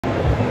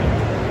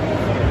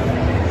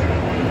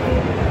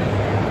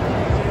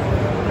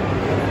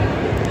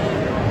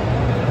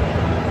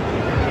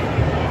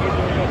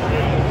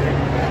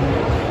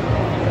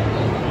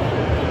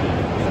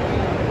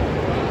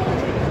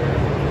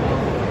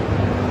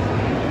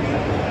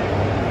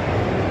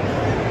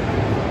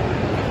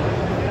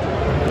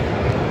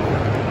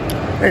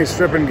Hey,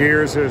 Stripping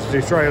Gears is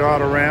Detroit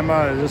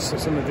Autorama. This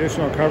is some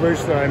additional coverage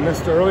that I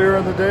missed earlier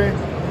in the day.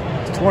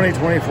 It's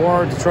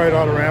 2024 Detroit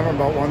Autorama,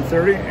 about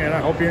 1:30, and I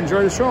hope you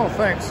enjoy the show.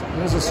 Thanks.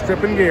 This is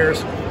Stripping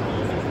Gears.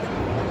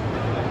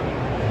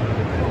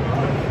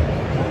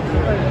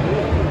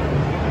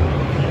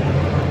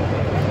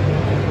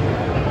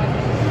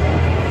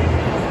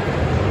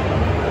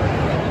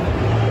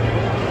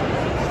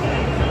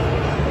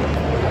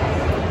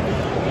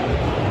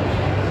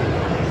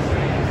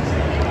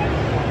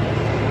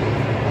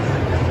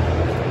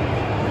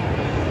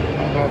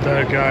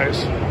 That,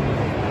 guys.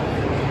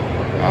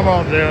 How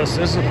about this?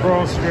 This is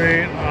Pro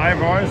Street.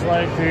 I've always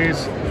liked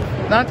these.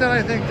 Not that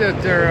I think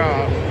that they're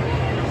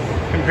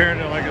compared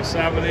to like a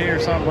 70 or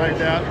something like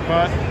that,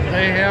 but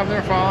they have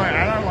their following.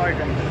 I don't like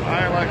them.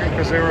 I like them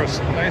because they were a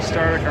nice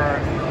starter car.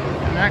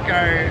 And that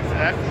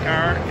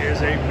car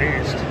is a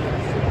beast.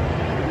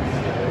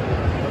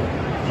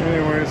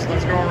 Anyways,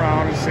 let's go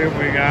around and see what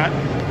we got.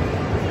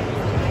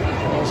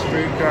 Pro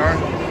Street car.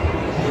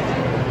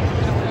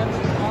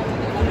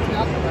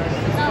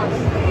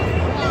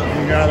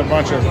 We got a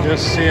bunch of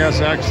this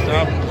CSX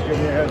stuff, just give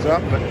you a heads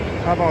up, but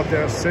how about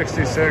this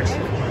 66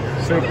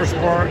 Super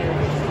Sport?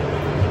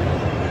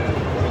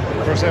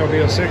 Of course that would be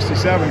a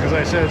 67 because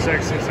I said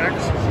 66.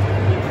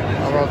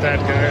 How about that,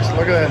 guys?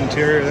 Look at that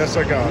interior. That's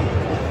like a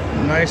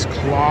nice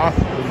cloth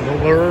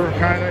velour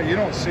kind of. You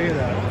don't see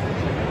that.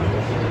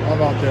 How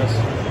about this?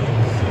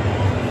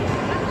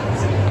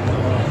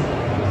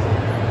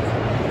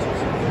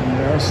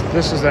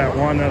 This is that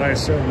one that I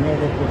said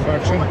Nova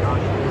Perfection,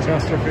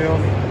 Chesterfield.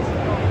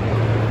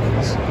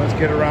 Let's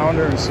get around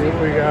her and see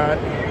what we got.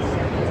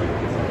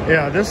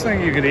 Yeah, this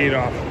thing you could eat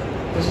off.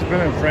 This has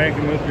been in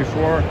Frankenmuth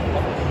before.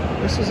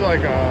 This is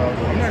like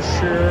I'm not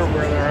sure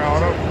where they're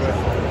out of, but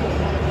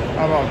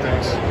how about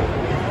this?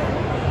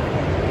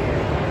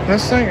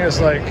 This thing is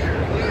like,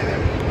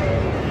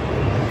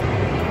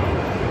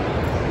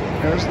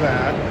 there's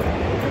that.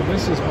 And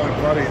this is my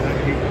buddy that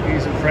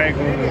he's in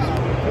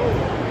Frankenmuth.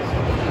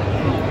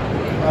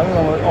 I don't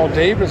know what, oh,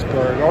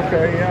 Davisburg.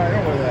 Okay, yeah, I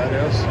know where that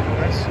is.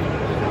 That's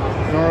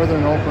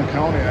northern Oakland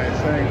County, I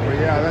think. But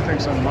yeah, that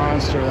thing's a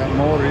monster, that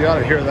motor. You ought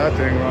to hear that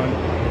thing run.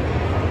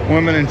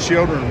 Women and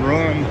children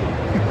run.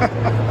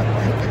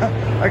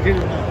 I can do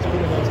that. It's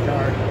pretty nice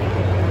car.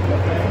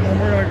 And then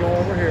we're going to go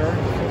over here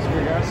because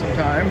we got some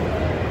time.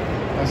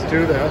 Let's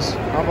do this.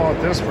 How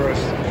about this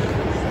first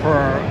for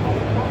our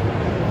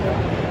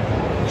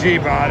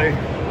G-body?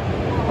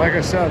 Like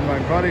I said, my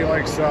buddy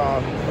likes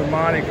the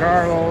Monte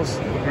Carlos,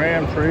 the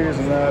Grand Prix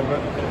and that,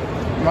 but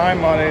my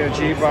money, a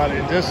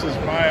G-body, this is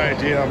my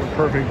idea of a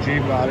perfect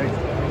G-body.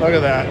 Look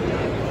at that.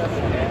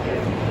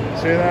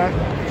 See that?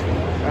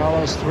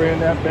 LS3 in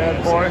that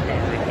bad boy.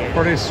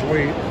 Pretty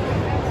sweet.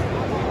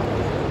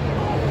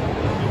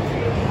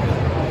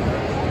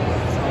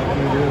 Let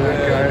me do that,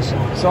 guys.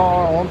 It's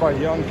all owned by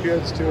young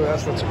kids, too.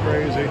 That's what's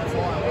crazy.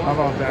 How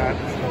about that?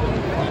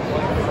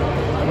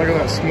 Look at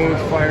that smooth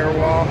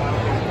firewall.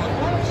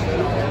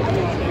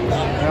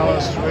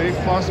 LS3,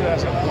 plus it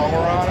has a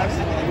blower on it.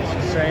 It's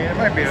insane. It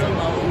might be a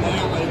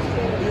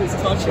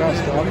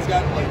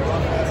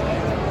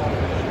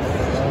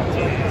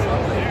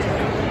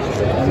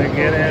let me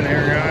get in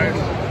here, guys.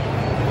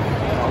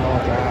 How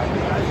about that?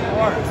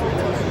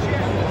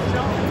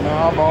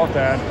 How about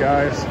that,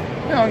 guys?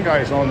 Young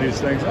guys own these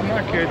things. I'm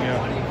not kidding you.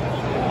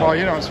 Well,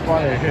 you know, it's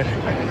funny.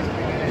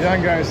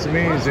 Young guys to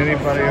me is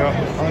anybody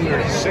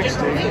under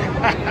 60.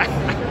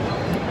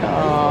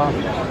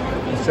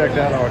 Let's check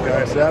that out,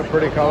 guys. Is that a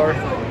pretty color?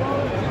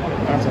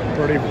 That's a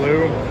pretty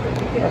blue.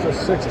 That's a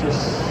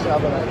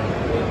 67.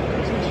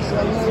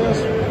 67 it is?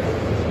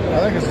 I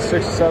think it's a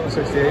 67,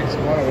 68. It's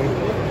one of them.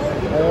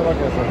 I don't look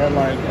at the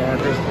headline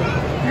markers, but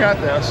you got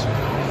this. How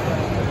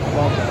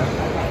about that?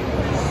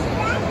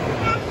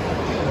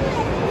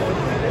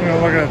 I'm going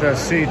to look at that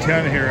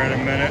C10 here in a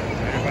minute.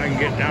 If I can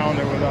get down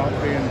there without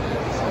being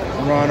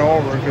run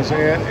over, because it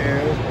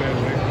is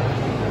busy.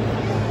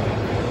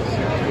 Let's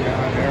see what we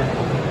got here.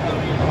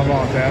 How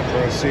about that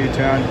for a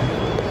C10?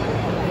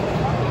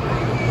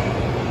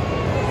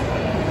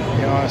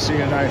 You want to see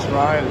a nice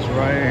ride? It's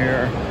right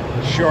here.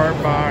 Short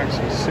box,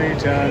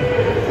 C10.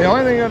 The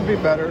only thing that'd be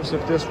better is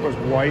if this was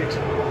white. If it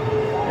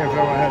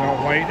had a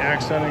white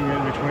accenting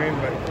in between,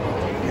 but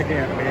you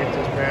can't beat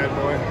this bad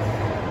boy.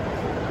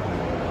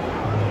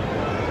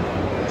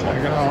 Check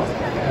it out.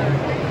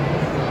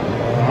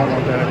 How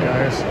about that,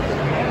 guys?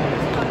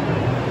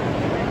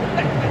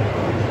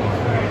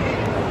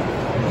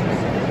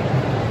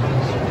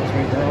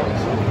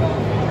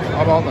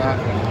 How about that?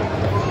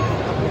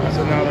 That's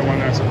another one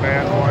that's a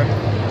bad boy.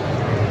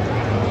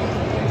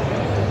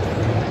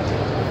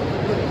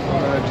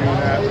 I'm gonna do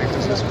that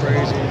because it's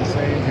crazy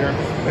insane here.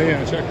 But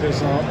yeah, check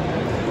this out.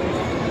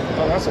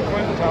 Oh, that's a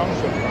Clinton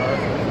Township car.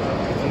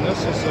 And this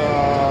is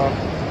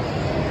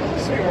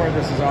let's see where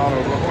this is out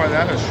of. Boy,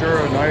 that is sure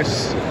a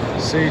nice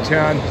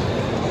C10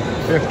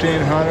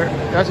 1500.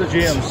 That's a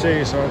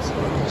GMC, so it's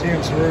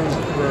GMC's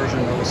version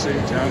of a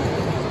C10.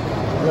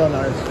 Real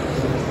nice.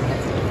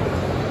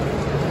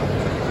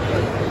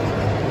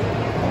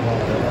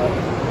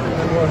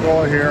 We'll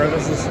go here.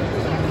 This is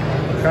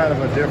kind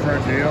of a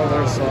different deal.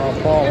 There's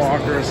Paul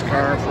Walker's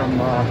car from,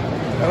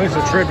 at least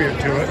a tribute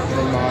to it,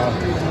 from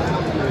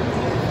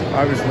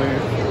obviously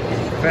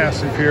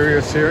Fast and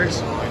Furious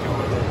series.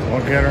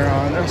 We'll get her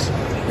on this.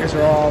 These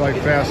are all like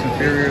Fast and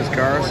Furious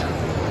cars.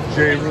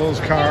 J. Rule's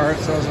car, it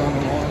says on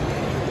the wall.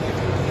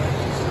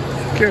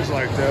 Kids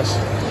like this. I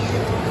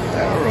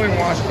haven't really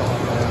watched a lot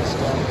of that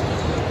stuff.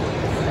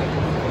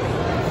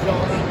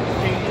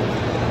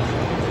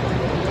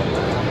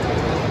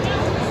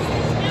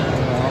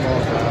 How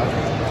about that?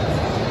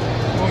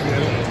 We'll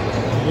get it.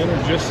 Get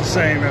her just the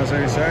same, as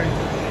they say.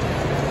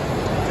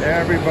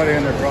 Everybody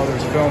and their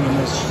brother's filming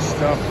this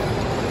stuff.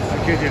 I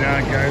kid you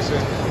not, guys. I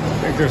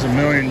think there's a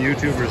million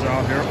YouTubers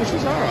out here, which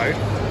is alright.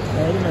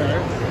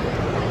 Alright.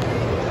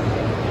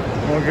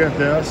 We'll get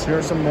this.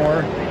 Here's some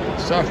more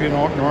stuff you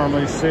don't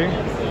normally see.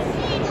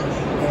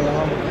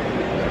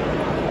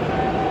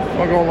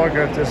 We'll go look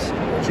at this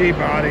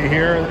G-body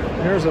here.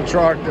 Here's a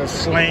truck that's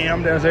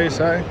slammed, as they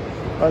say.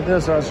 But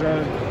this, that's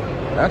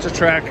a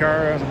track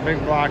car. It has a big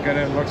block in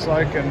it, looks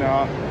like, and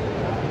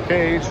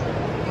cage.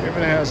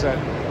 Even has that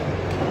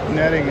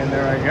netting in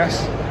there, I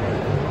guess.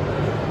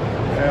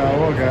 Yeah,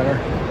 we'll get her.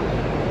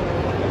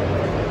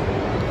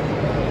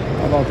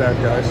 How about that,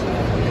 guys?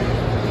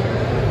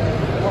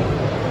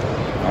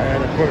 I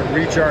had to put a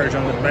recharge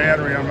on the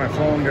battery on my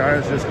phone,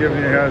 guys. Just giving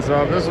you a heads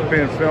up. This is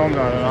being filmed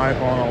on an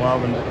iPhone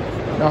 11.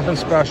 Nothing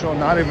special,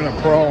 not even a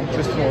Pro,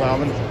 just an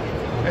 11.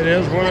 It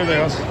is what it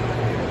is.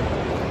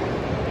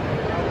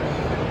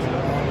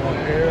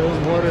 It is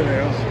what it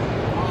is.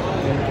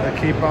 I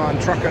keep on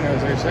trucking,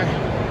 as they say.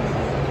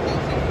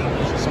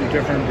 Some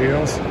different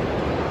deals.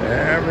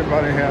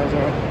 Everybody has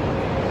a,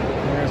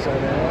 like I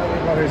said,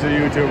 everybody's a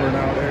YouTuber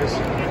nowadays.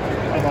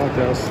 How about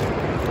this?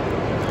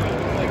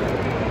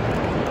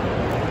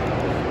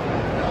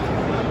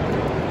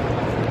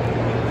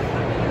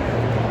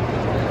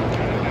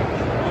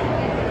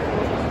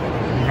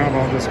 How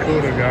about this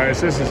CUDA, guys?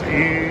 This is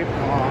eat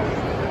off.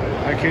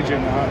 I kid you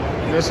not.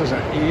 This is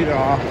an eat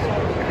off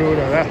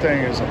CUDA. That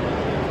thing is,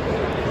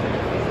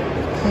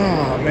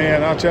 oh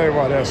man, I'll tell you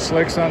what, it has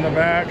slicks on the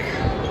back.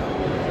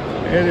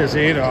 It is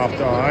eat off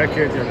though, I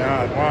kid you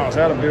not. Wow, is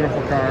that a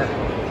beautiful car?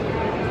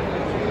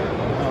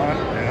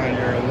 On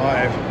your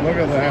life. Look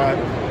at that.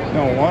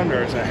 No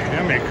wonder it's a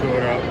Hemi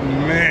CUDA.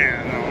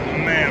 Man, oh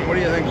man, what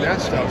do you think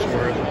that stuff's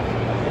worth?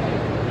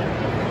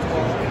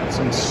 It's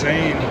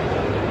insane.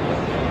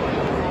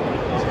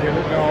 Let's get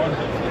it going.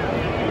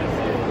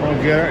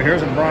 We'll get it.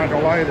 Here's a Bronco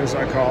Light, as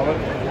I call it.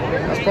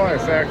 That's probably a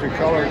factory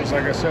color, because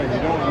like I said, you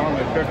don't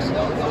normally pick some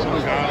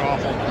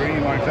god-awful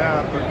green like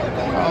that, but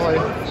probably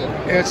I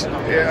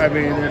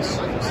mean, it's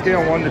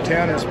scale 1 to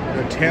 10 is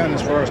a 10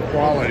 as far as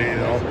quality,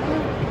 though.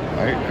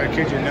 I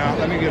kid you not.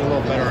 Let me get a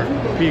little better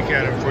peek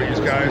at it for you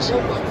guys. I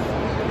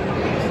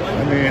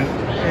mean,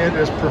 it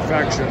is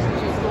perfection.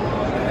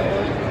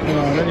 You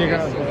know, and then you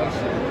got this.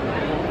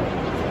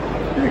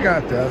 You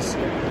got this.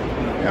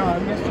 Yeah, I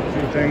missed a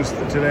few things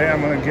today. I'm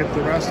going to get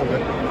the rest of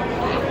it.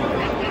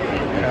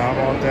 Yeah, how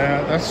about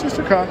that? That's just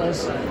a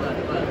Cutlass.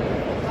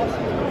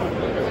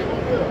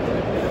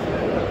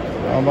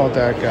 How about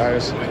that,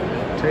 guys?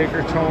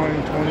 Taker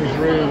Towing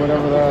 23,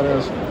 whatever that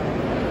is.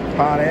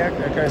 Pontiac.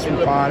 That guy's from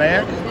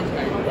Pontiac.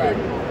 I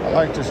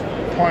like to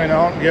point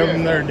out and give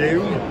them their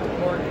due. How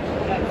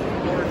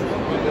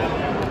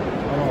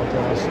about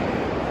this?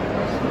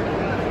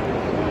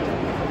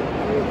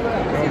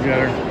 Go get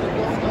her.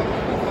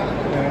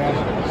 Yeah.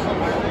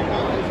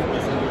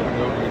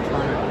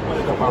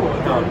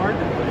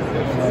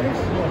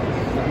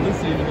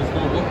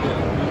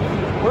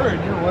 We're in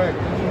your way.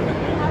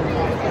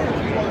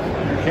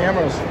 Your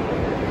cameras.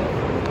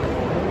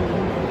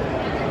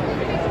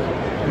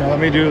 Now let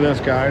me do this,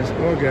 guys.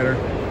 We'll get her.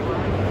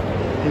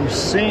 You've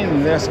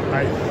seen this,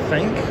 I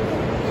think.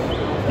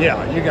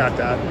 Yeah, you got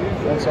that.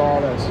 That's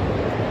all this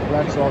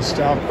retro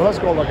stuff. But let's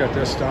go look at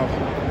this stuff.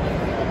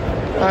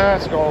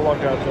 Let's go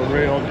look at the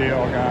real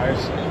deal,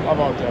 guys. How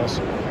about this?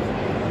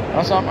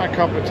 That's not my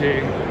cup of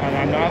tea, and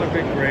I'm not a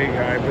big gray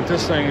guy, but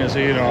this thing is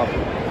eat off.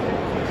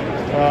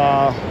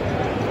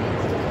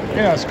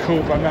 Yeah, it's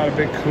coupe. I'm not a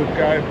big coupe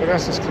guy, but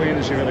that's as clean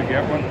as you're gonna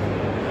get one.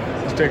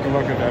 Let's take a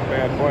look at that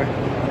bad boy.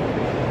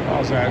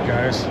 How's that,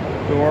 guys?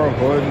 Door,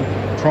 hood,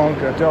 trunk,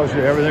 that tells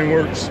you everything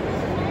works.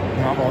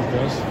 How about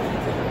this?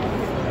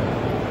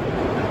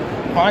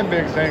 My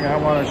big thing I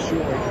want to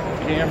shoot a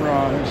camera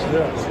on is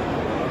this.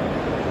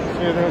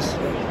 See this?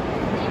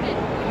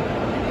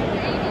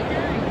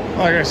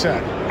 Like I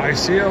said, I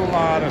see a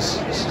lot of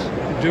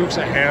Dukes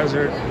of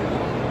Hazzard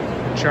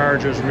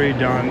Chargers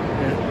redone,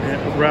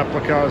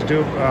 replicas,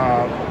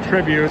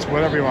 tributes,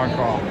 whatever you want to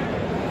call them.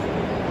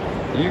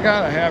 You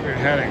got to have your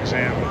head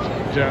examined.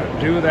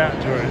 Do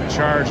that to a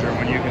Charger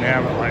when you can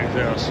have it like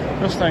this.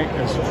 This thing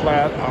is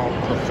flat out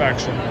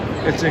perfection.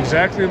 It's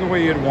exactly the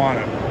way you'd want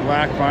it.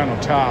 Black vinyl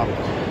top,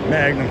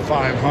 Magnum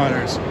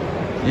 500s.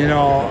 You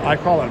know, I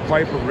call it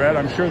Viper Red.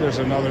 I'm sure there's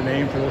another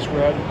name for this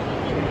red.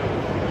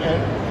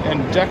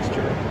 And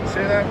Dexter.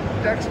 Say that?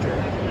 Dexter.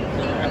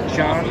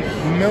 John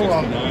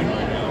Miller.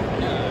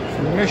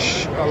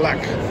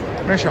 Michalak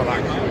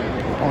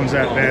owns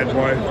that bad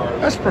boy.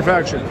 That's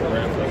perfection.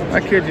 I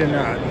kid you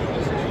not.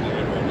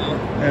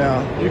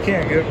 Yeah, you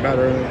can't get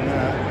better than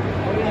that.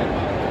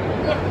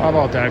 How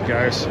about that,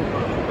 guys?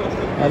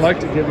 I'd like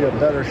to give you a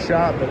better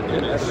shot, but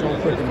it's so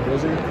freaking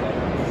busy.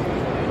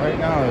 Right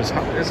now, it's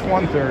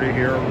 1:30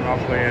 here,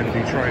 roughly in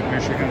Detroit,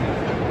 Michigan.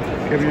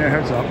 Giving you a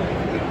heads up.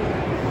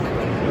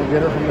 We'll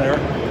get it from there.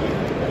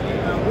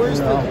 Where's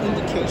the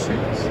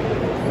indications?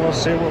 We'll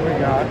see what we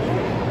got.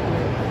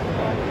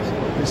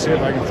 Let me see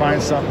if I can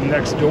find something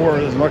next door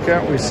to look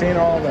at. We've seen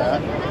all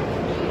that.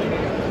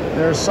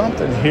 There's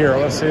something here.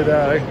 Let's see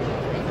that.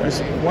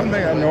 There's one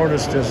thing I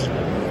noticed is,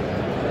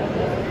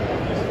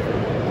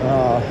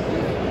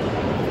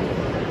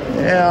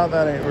 yeah,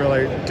 that ain't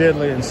really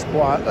diddly and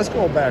squat. Let's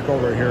go back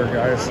over here,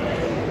 guys.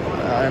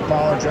 I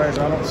apologize.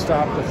 I don't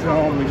stop the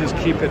film. We just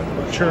keep it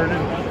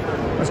churning.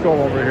 Let's go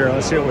over here.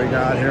 Let's see what we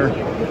got here.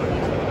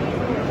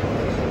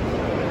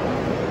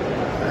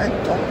 I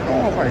don't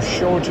know if I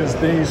showed you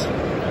these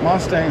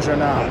Mustangs or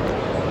not.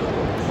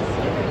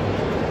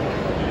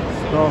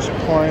 Grosse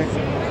Pointe,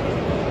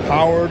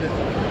 Howard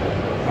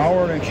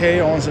and Kay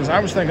owns this. I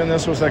was thinking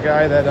this was the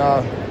guy that,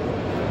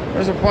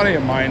 there's a buddy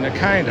of mine that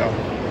kinda,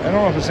 I don't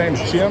know if his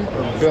name's Jim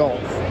or Bill.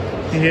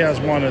 He has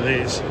one of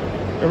these.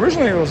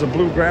 Originally it was a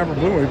blue grabber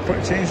blue, we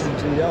changed it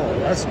to yellow.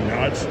 That's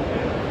nuts.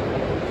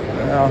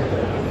 Yeah.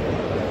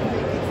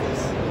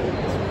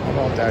 How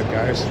about that,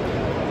 guys?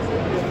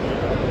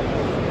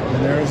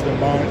 And there's the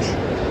bunch.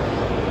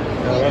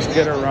 Now let's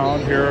get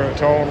around here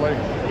totally.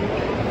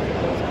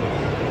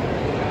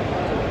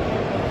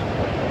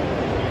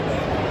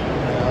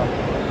 Yeah.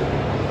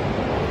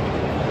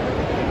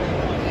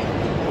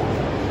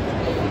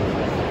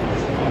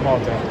 How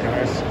about that,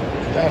 guys?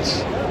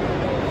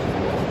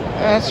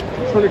 That's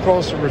pretty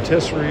close to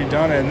rotisserie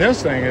done, and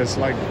this thing is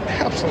like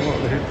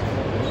absolutely.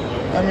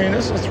 I mean,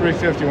 this is a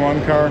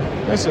 351 car.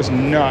 This is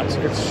nuts.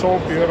 It's so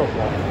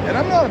beautiful, and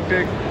I'm not a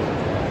big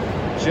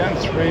Gen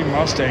 3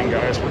 Mustang,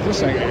 guys, but this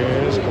thing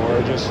is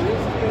gorgeous.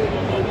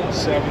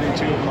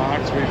 72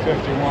 Mach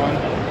 351.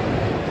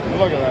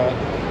 Look at that.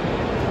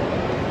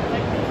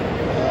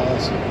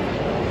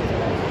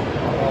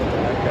 How about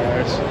that,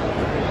 guys?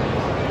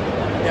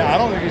 Yeah, I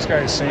don't think these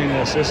guys seen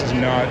this. This is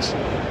nuts.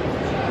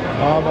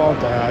 How about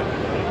that?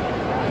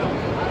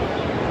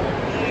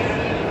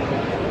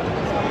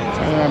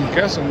 And I'm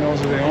guessing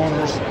those are the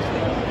owners.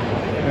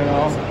 You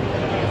know,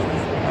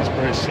 that's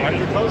pretty slick.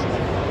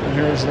 And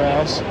here's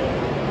this.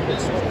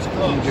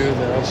 Let me do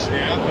this.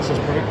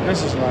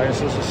 This is nice.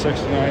 This is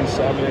 69,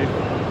 70.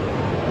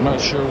 I'm not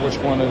sure which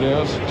one it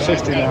is.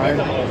 69.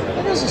 I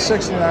guess it's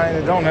 69.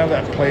 They don't have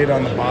that plate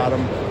on the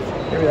bottom.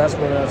 Maybe that's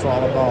what that's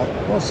all about.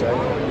 We'll see.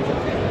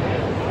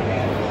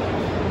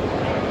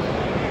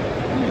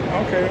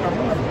 Okay, I'm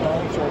going to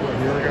bounce over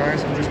here,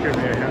 guys. I'm just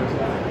giving you a heads up.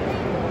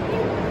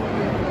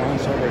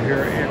 Bounce over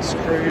here. It's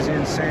crazy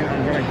insane.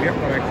 I'm going to get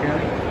what I can.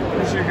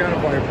 First, you got a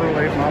Viper,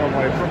 late model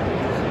Viper.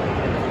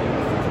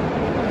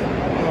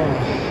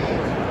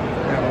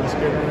 Yeah, let's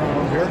get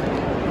around here.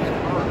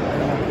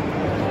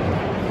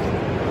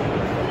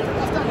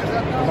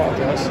 How about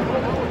this?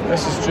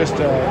 This is just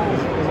a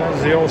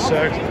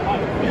Z06.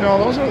 You know,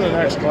 those are the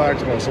next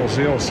collectibles, those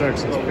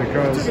Z06s,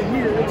 because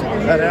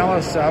that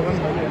LS7,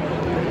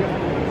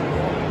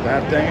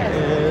 that thing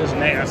is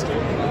nasty. I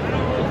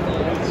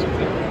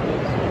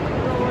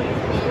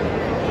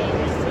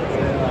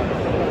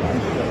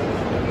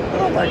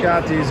don't know if I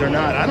got these or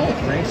not. I don't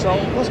think so.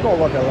 Let's go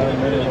look at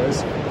them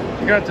anyways.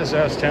 I got this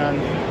S10.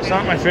 It's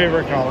not my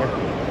favorite color,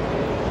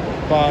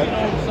 but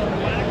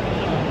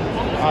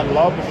I'd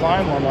love to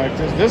find one like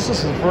this. This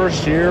is the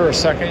first year or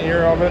second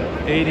year of it,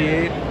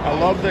 88. I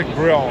love the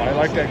grill. I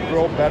like that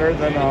grill better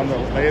than on the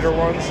later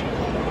ones.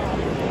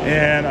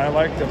 And I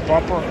like the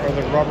bumper or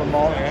the rubber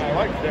molding. I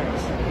like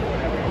this.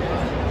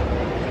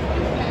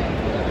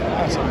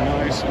 That's a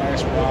nice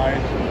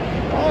ride.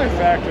 Probably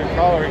factory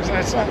color.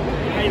 It's not,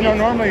 you know,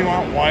 normally you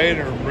want white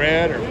or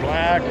red or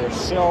black or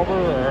silver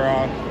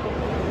or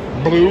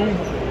blue,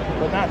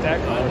 but not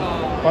that color.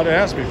 But it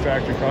has to be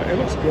factory color. It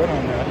looks good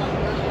on that.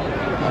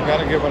 I've got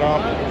to give it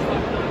up.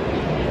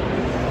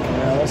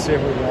 Yeah, let's see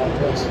if we got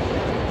this.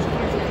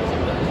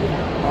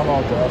 How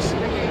about this?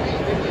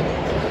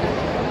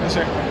 This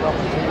ain't my cup of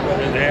tea, but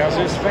it has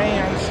its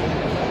fans.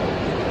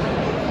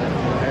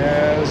 It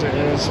has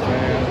its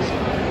fans.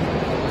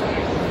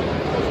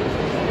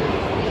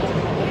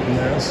 And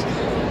this.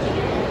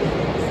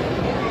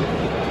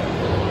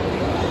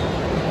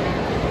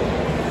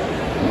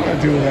 I'm going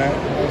to do that.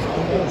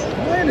 I'm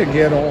trying to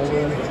get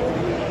older.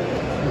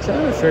 I'm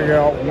trying to figure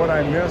out what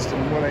I missed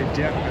and what I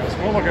didn't miss.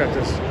 We'll look at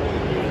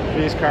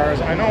these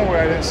cars. I know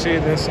I didn't see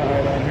this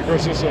side on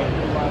because there's a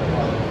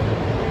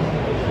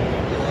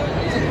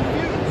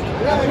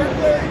I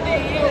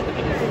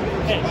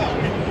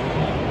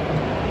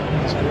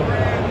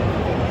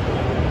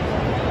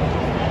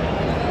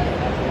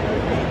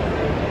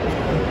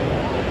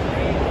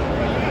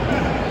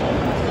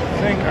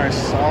think I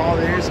saw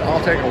these.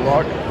 I'll take a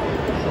look.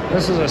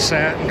 This is a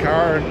satin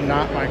car,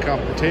 not my cup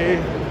of tea.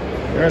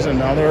 There's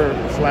another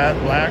flat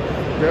black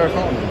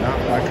vehicle, not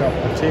my cup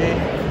of tea.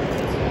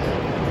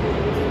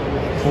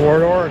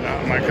 Four-door,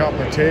 not my cup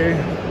of tea.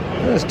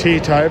 This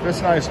T-type,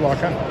 it's nice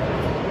looking.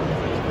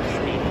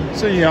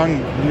 It's a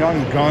young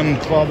gun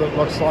club, it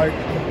looks like.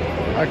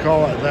 I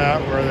call it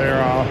that, where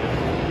they're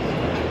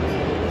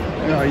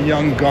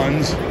young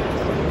guns,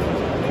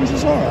 which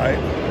is all right.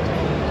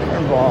 They're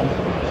involved.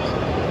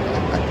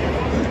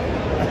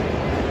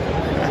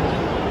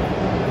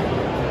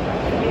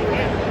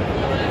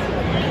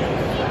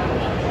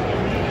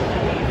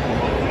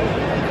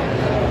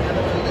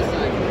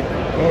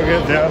 We'll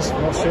get this.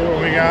 We'll see what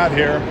we got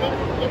here.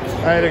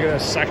 I had to get a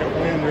second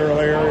wind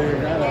earlier.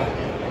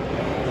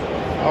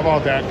 How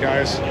about that,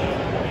 guys?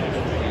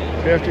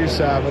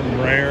 57,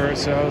 rare, it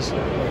says.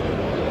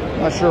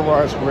 Not sure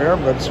why it's rare,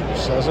 but it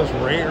says it's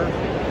rare.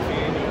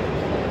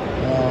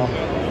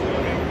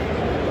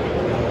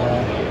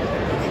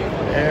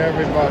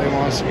 Everybody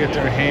wants to get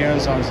their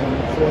hands on some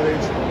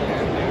footage.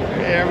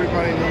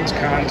 Everybody needs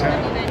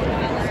content.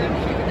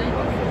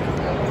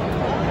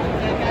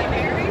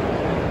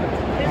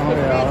 Oh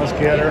yeah, let's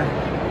get her.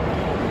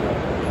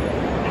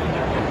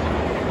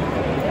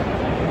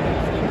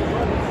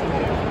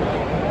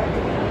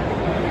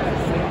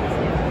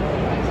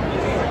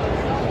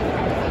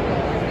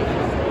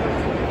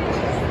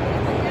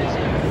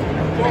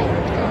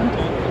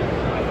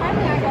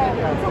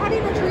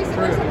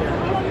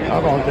 How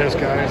about this,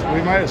 guys?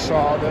 We might have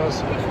saw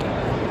this.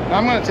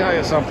 I'm going to tell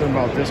you something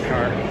about this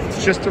car.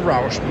 It's just a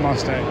Roush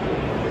Mustang.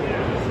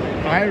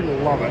 I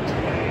love it.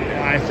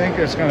 I think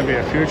it's going to be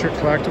a future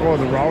collectible.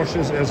 The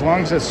Roushes, as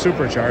long as it's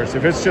supercharged.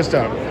 If it's just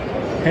a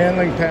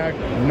handling pack,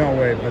 no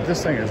way. But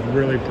this thing is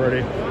really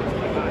pretty.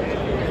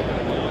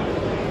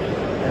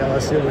 Yeah,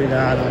 let's see what we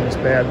got on this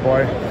bad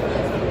boy.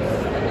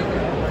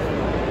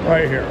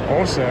 Right here,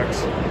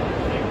 06.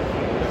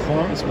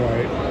 Performance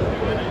white.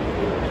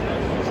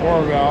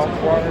 4-valve,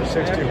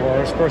 460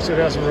 horse. Of course, it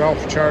has a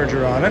Ralph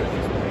charger on it.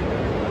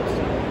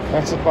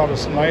 That's about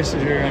as nice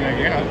as you're going to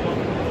get.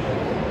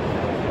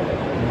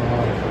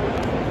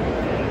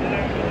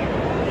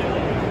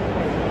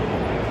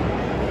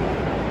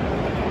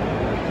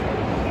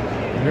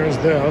 Here's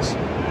this.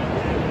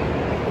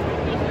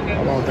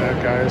 How about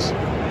that, guys?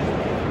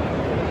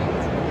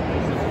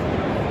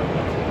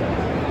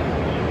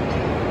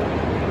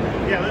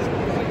 Yeah, let's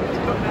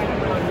come back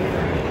around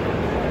here.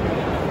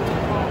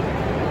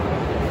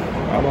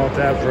 How about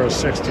that for a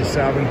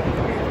 67?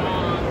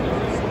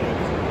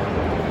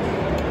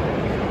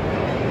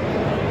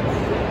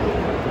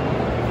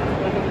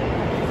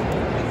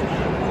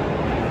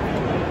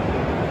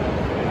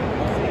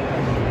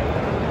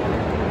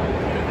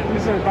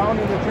 These are bound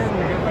to return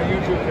to get my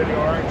YouTube video,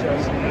 aren't you?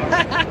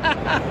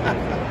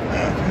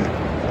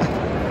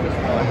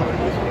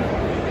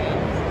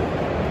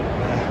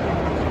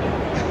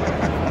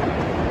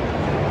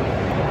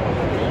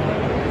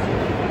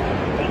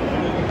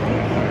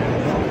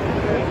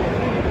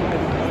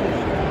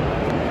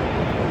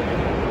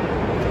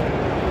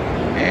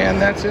 And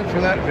that's it for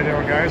that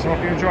video, guys.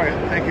 Hope you enjoy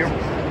it. Thank you.